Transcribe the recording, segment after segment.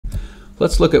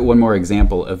Let's look at one more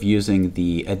example of using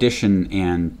the addition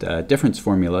and difference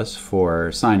formulas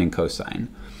for sine and cosine.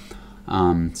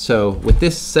 So with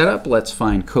this setup, let's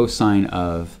find cosine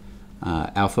of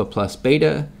alpha plus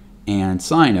beta and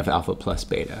sine of alpha plus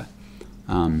beta.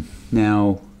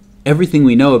 Now, everything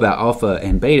we know about alpha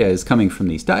and beta is coming from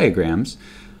these diagrams.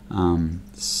 In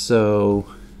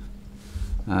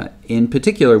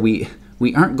particular, we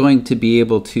aren't going to be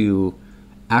able to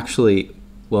actually,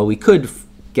 well, we could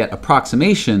get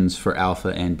approximations for alpha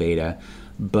and beta,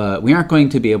 but we aren't going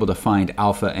to be able to find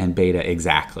alpha and beta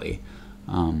exactly.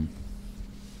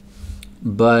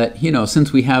 But, you know,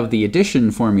 since we have the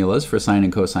addition formulas for sine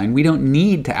and cosine, we don't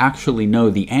need to actually know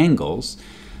the angles,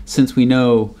 since we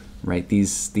know, right,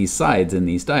 these sides in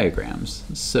these diagrams.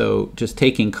 So just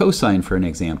taking cosine for an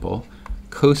example,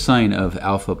 cosine of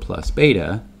alpha plus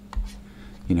beta,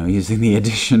 you know, using the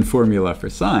addition formula for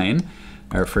sine,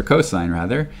 or for cosine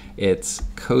rather, it's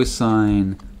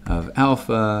cosine of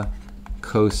alpha,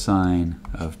 cosine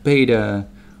of beta,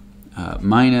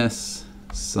 minus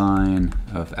sine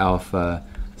of alpha,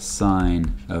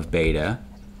 sine of beta.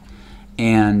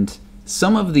 And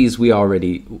some of these we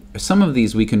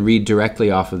can read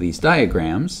directly off of these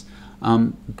diagrams,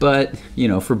 but you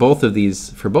know, for both of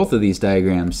these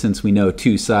diagrams, since we know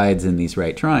two sides in these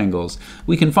right triangles,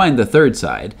 we can find the third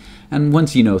side. And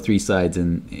once you know three sides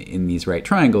in these right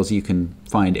triangles, you can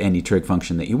find any trig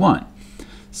function that you want.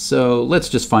 So let's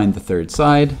just find the third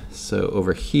side. So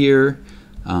over here,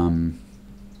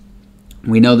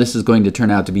 we know this is going to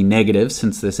turn out to be negative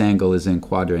since this angle is in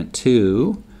quadrant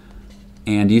 2.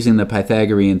 And using the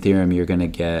Pythagorean theorem, you're going to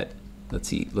get, let's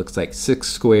see, looks like 6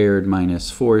 squared minus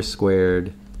 4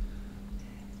 squared.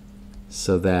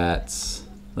 So that's,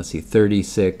 let's see,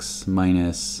 36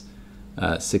 minus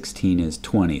 16 is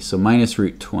 20. So minus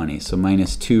root 20. So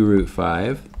minus 2 root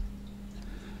 5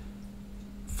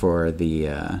 for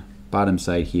the bottom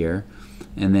side here.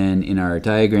 And then in our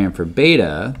diagram for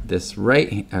beta, this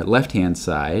left-hand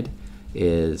side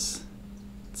is,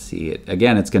 let's see,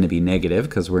 again, it's going to be negative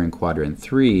because we're in quadrant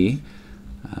 3.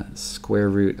 Square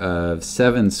root of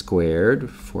 7 squared,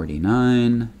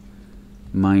 49,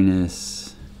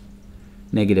 minus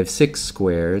negative 6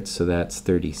 squared, so that's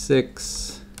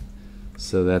 36.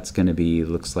 So that's going to be,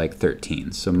 looks like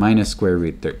 13. So minus square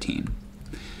root 13.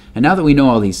 And now that we know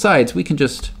all these sides, we can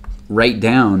just write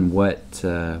down what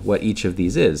each of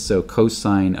these is. So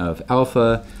cosine of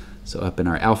alpha, so up in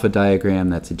our alpha diagram,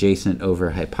 that's adjacent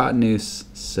over hypotenuse,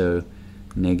 so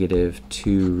negative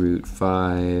 2 root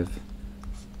 5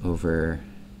 over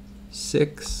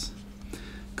 6.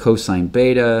 Cosine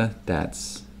beta,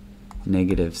 that's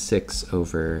negative 6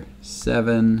 over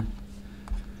 7.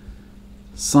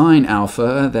 Sine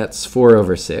alpha, that's 4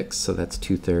 over 6, so that's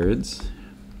 2/3.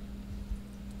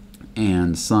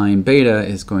 And sine beta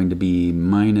is going to be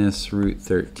minus root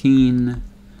 13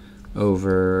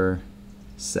 over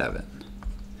 7.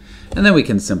 And then we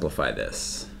can simplify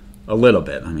this a little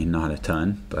bit. I mean, not a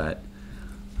ton, but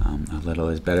a little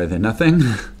is better than nothing.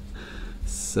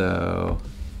 So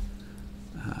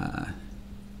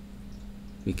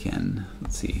we can,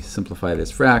 let's see, simplify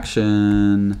this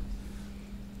fraction.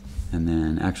 And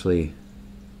then actually,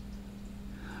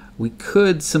 we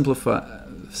could simplify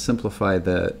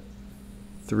the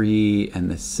 3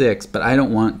 and the 6, but I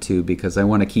don't want to because I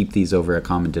want to keep these over a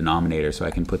common denominator so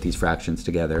I can put these fractions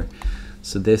together.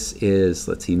 So this is,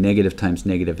 let's see, negative times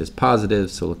negative is positive,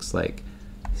 so it looks like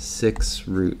 6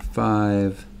 root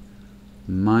 5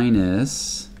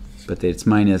 minus, but it's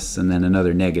minus and then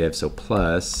another negative, so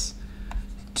plus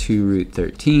 2 root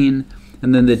 13,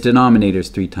 and then the denominator is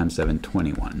 3 times 7,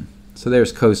 21. So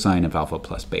there's cosine of alpha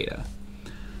plus beta.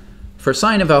 For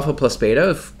sine of alpha plus beta,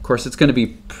 of course, it's going to be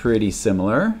pretty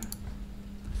similar.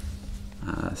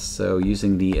 So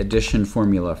using the addition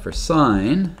formula for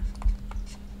sine,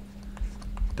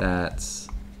 that's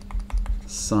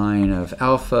sine of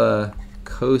alpha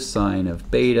cosine of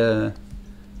beta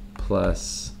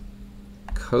plus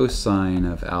cosine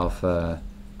of alpha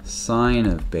sine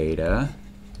of beta.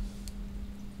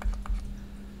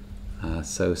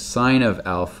 So sine of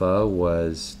alpha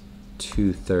was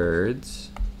 2/3.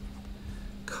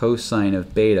 Cosine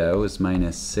of beta was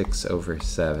minus 6 over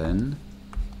 7.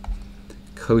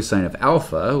 Cosine of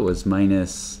alpha was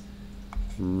minus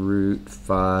root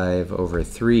 5 over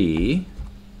 3.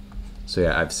 So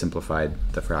yeah, I've simplified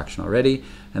the fraction already.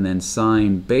 And then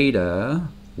sine beta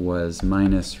was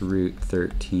minus root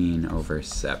 13 over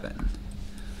 7.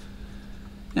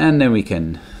 And then we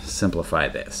can simplify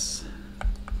this.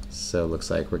 So it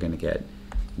looks like we're going to get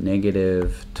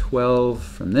negative 12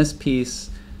 from this piece,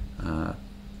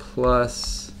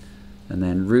 plus, And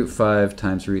then root 5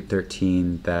 times root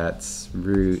 13, that's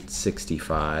root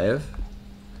 65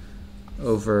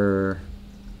 over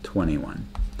 21.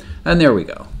 And there we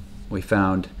go. We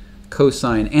found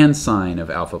cosine and sine of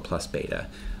alpha plus beta.